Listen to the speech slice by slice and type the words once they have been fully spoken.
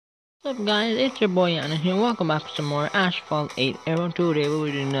What's up guys, it's your boy Yana here, welcome back to some more Asphalt 8 Airborne. Today we'll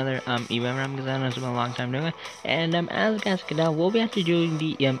be doing another event round because I know it's been a long time doing it. And as you guys can tell, we'll be actually doing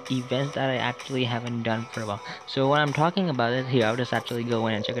the events that I actually haven't done for a while. So what I'm talking about is here, I'll just actually go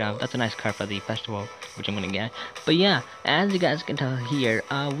in and check it out. That's a nice card for the festival, which I'm gonna get. But yeah, as you guys can tell here,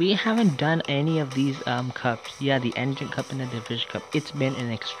 we haven't done any of these cups. Yeah, the Engine Cup and the Division Cup. It's been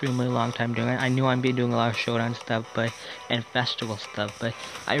an extremely long time doing it. I knew I've been doing a lot of showdown stuff and festival stuff, but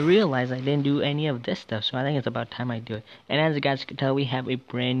I realized I didn't do any of this stuff, so I think it's about time I do it. And as you guys can tell, we have a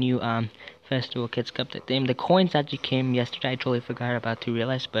brand new Festival Kids Cup theme. The coins actually came yesterday. I totally forgot about to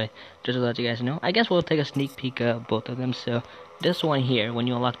realize, but just to let you guys know, I guess we'll take a sneak peek of both of them. So this one here, when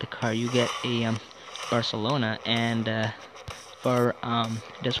you unlock the car, you get a Barcelona, and for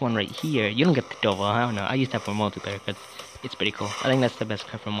this one right here, you don't get the double. I don't know. I used that for multiplayer because it's pretty cool. I think that's the best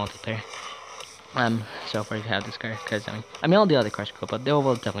card for multiplayer. So far you have this card, because I mean all the other cards are cool, but the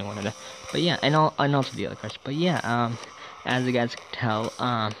overall is definitely one of them. But yeah, and also the other cards. But yeah, as you guys can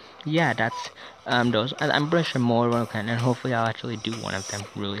tell, yeah, that's those. I'm pretty sure more will come, and hopefully I'll actually do one of them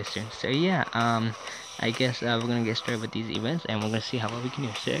really soon. So yeah, I guess we're gonna get started with these events, and we're gonna see how well we can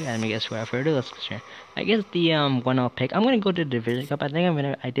do. So yeah, let me guess where I've heard it. Let's start. I guess the one I'll pick. I'm gonna go to the Division Cup. I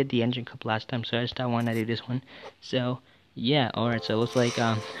think I did the Engine Cup last time, so I just want to do this one. So. Yeah, alright, so it looks like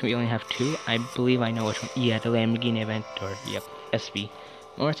we only have two. I believe I know which one. Yeah, the Lamborghini event, or yep, SV.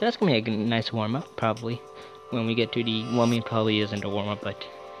 Alright, so that's gonna be a nice warm-up, probably. When we get to the, well, I mean, probably isn't a warm-up, but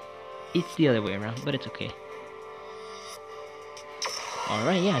it's the other way around, but it's okay.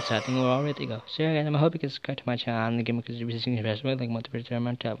 Alright, yeah, so I think we're all ready to go. So yeah, guys, I hope you can subscribe to my channel on the game because you're receiving the best way, like multiplayer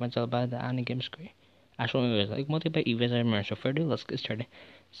amount to events all about the on the game screen. Actually, it was like multiplayer events and more. So further, let's get started.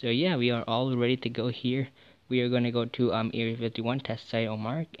 So yeah, we are all ready to go here. We are going to go to Area 51 test site on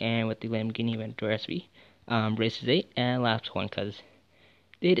Mark, and with the Lamborghini Venture SV, races 8 and laps 1, because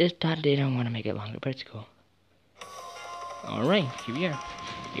they just thought they don't want to make it longer, but it's cool. Alright, here we are,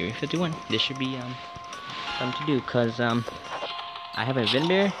 Area 51. This should be fun to do, because I haven't been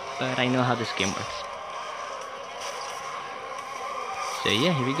there, but I know how this game works. So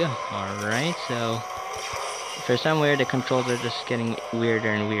yeah, here we go. Alright, so for somewhere the controls are just getting weirder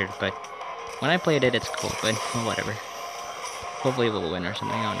and weirder, but when I played it, it's cool, but well, whatever. Hopefully we'll win or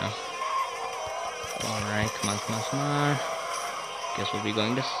something, I don't know. Alright, come on. Guess we'll be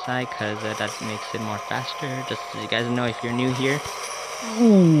going this side, because that makes it more faster. Just so you guys know, if you're new here.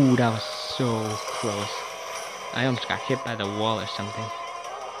 Ooh, that was so close. I almost got hit by the wall or something.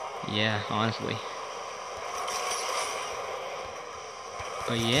 Yeah, honestly.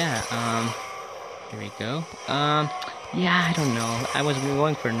 But yeah, here we go. Yeah, I don't know. I was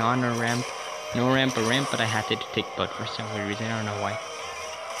going for non-ramp. No ramp or ramp, but I had to take both for some weird reason. I don't know why.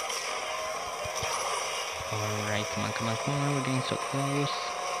 Alright, come on. We're getting so close.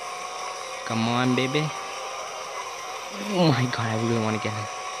 Come on, baby. Oh my god, I really want to get him.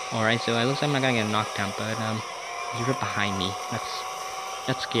 Alright, so it looks like I'm not gonna get knocked down, but he's right behind me.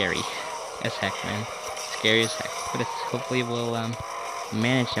 That's scary as heck, man. Scary as heck. But it's hopefully we'll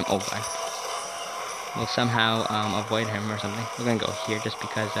manage him. Oh god. We'll somehow avoid him or something. We're gonna go here just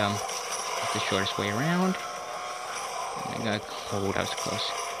because it's the shortest way around. Oh my god, oh, that was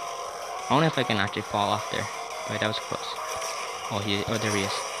close. I don't know if I can actually fall off there, but that was close. Oh, there he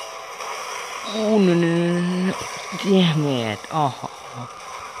is. Oh, no. Damn it. Oh,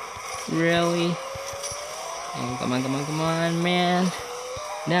 really? Oh, come on, man.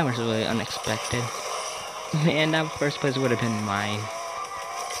 That was really unexpected. Man, that first place would have been mine.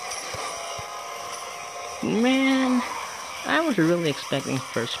 Man, I was really expecting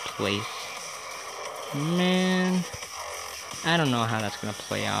first place. Man, I don't know how that's gonna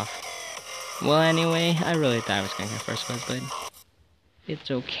play off. Well, anyway, I really thought I was gonna get first place, but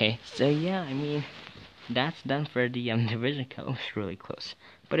it's okay. So yeah, I mean, that's done for the Division Cup. It was really close,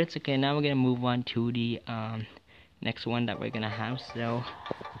 but it's okay. Now we're gonna move on to the next one that we're gonna have. So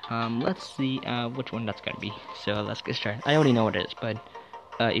let's see which one that's gonna be. So let's get started. I already know what it is, but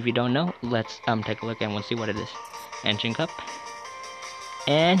if you don't know, let's take a look and we'll see what it is. Engine Cup.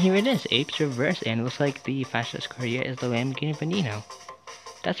 And here it is, Apes Reverse, and it looks like the fastest car here is the Lamborghini Veneno.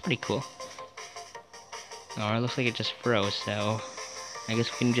 That's pretty cool. Or it looks like it just froze, so I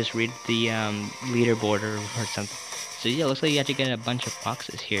guess we can just read the leaderboard or something. So yeah, it looks like you actually get a bunch of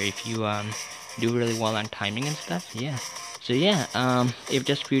boxes here if you do really well on timing and stuff. Yeah. So yeah, it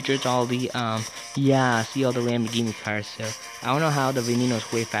just features all the yeah, see all the Lamborghini cars. So I don't know how the Veneno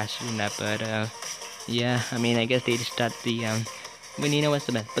is way faster than that, but yeah, I mean I guess they just thought the Veneno was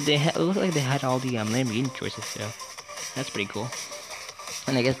the best, but it looked like they had all the Lamborghini choices, so that's pretty cool.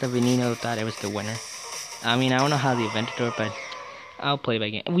 And I guess the Veneno thought it was the winner. I mean, I don't know how the event worked, but I'll play by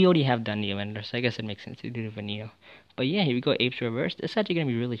game. We already have done the event, so I guess it makes sense to do the Vanito. But yeah, here we go, Apes Reversed. It's actually gonna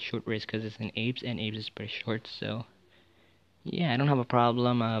be really short race because it's an Apes, and Apes is pretty short, so yeah, I don't have a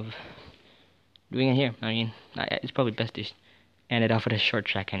problem of doing it here. I mean, it's probably best to end it off with a short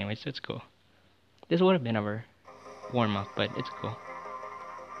track anyway, so it's cool. This would have been our warm-up, but it's cool.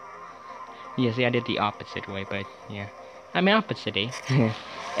 Yeah, see, I did the opposite way, but yeah. I mean, opposite day.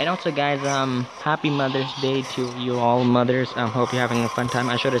 And also, guys, happy Mother's Day to you all mothers. Hope you're having a fun time.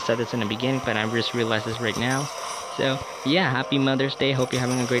 I should have said this in the beginning, but I just realized this right now. So, yeah, happy Mother's Day. Hope you're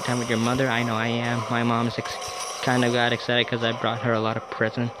having a great time with your mother. I know I am. My mom's kind of got excited because I brought her a lot of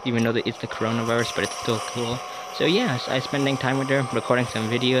presents, even though it's the coronavirus, but it's still cool. So, yeah, I'm spending time with her, recording some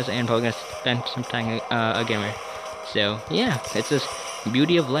videos, and probably going to spend some time again with her. So, yeah, it's just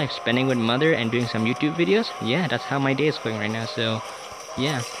beauty of life, spending with mother and doing some YouTube videos. Yeah, that's how my day is going right now. So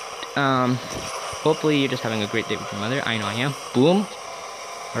yeah, hopefully you're just having a great day with your mother. I know I am. Boom,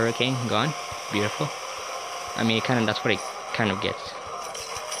 hurricane gone. Beautiful. I mean, that's what it kind of gets.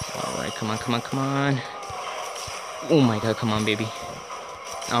 All right, come on. Oh my god, come on, baby.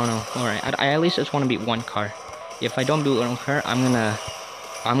 I don't know. All right, I at least just want to beat one car. If I don't beat one car,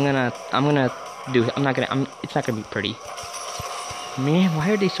 it's not gonna be pretty. Man, why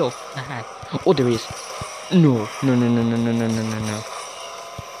are they so fat? Oh, there is. No.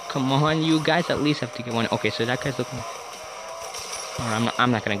 Come on, you guys at least have to get one. Okay, so that guy's looking. Oh, I'm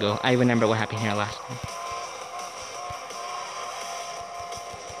not gonna go. I remember what happened here last time.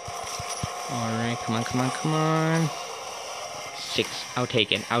 Alright, come on. 6. I'll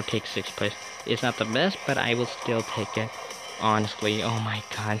take it. I'll take 6th place. It's not the best, but I will still take it. Honestly, oh my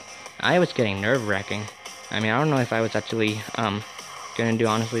god. I was getting nerve-wracking. I mean, I don't know if I was actually, gonna do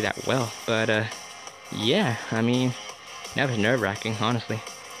honestly that well, but yeah, I mean, that was nerve-wracking, honestly,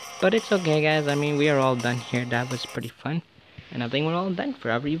 but it's okay, guys. I mean, we are all done here. That was pretty fun, and I think we're all done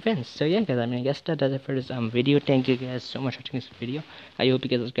for our events. So yeah, guys, I mean, I guess that does it for this video. Thank you guys so much for watching this video. I hope you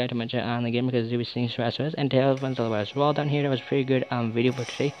guys subscribe to my channel on the game because you'll be seeing as well, and tell everyone about us. We're all done here. That was a pretty good video for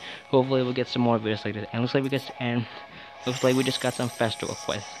today. Hopefully we'll get some more videos like this, and looks like we just got some festival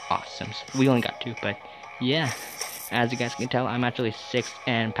quests. Awesome. We only got 2, but yeah. As you guys can tell, I'm actually 6th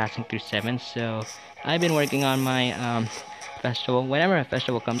and passing through 7th, so I've been working on my festival. Whenever a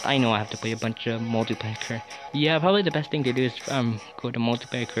festival comes, I know I have to play a bunch of multiplayer career. Yeah, probably the best thing to do is go to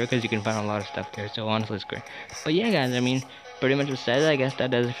multiplayer career because you can find a lot of stuff there, so honestly it's great. But yeah, guys, I mean, pretty much besides that, I guess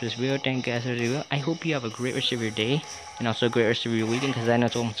that does it for this video. Thank you guys for the video. I hope you have a great rest of your day, and also a great rest of your weekend, because I know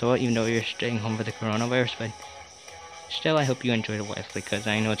it's almost over, even though you're staying home for the coronavirus, but still I hope you enjoyed it wisely, because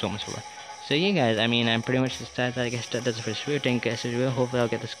I know it's almost over. So yeah, guys, I mean, I'm pretty much decided that I guess that does it for this video. Thank you guys for the video. Hopefully I'll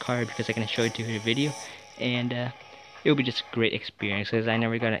get this card because I can show it to you in the video, and it'll be just a great experience because I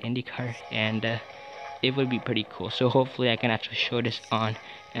never got an Indy card, and it would be pretty cool. So hopefully I can actually show this on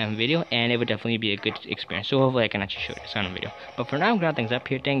video, and it would definitely be a good experience. So hopefully I can actually show this on a video. But for now, I'm gonna things up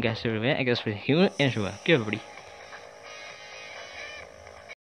here. Thank you guys for the video. I guess for the video, and give everybody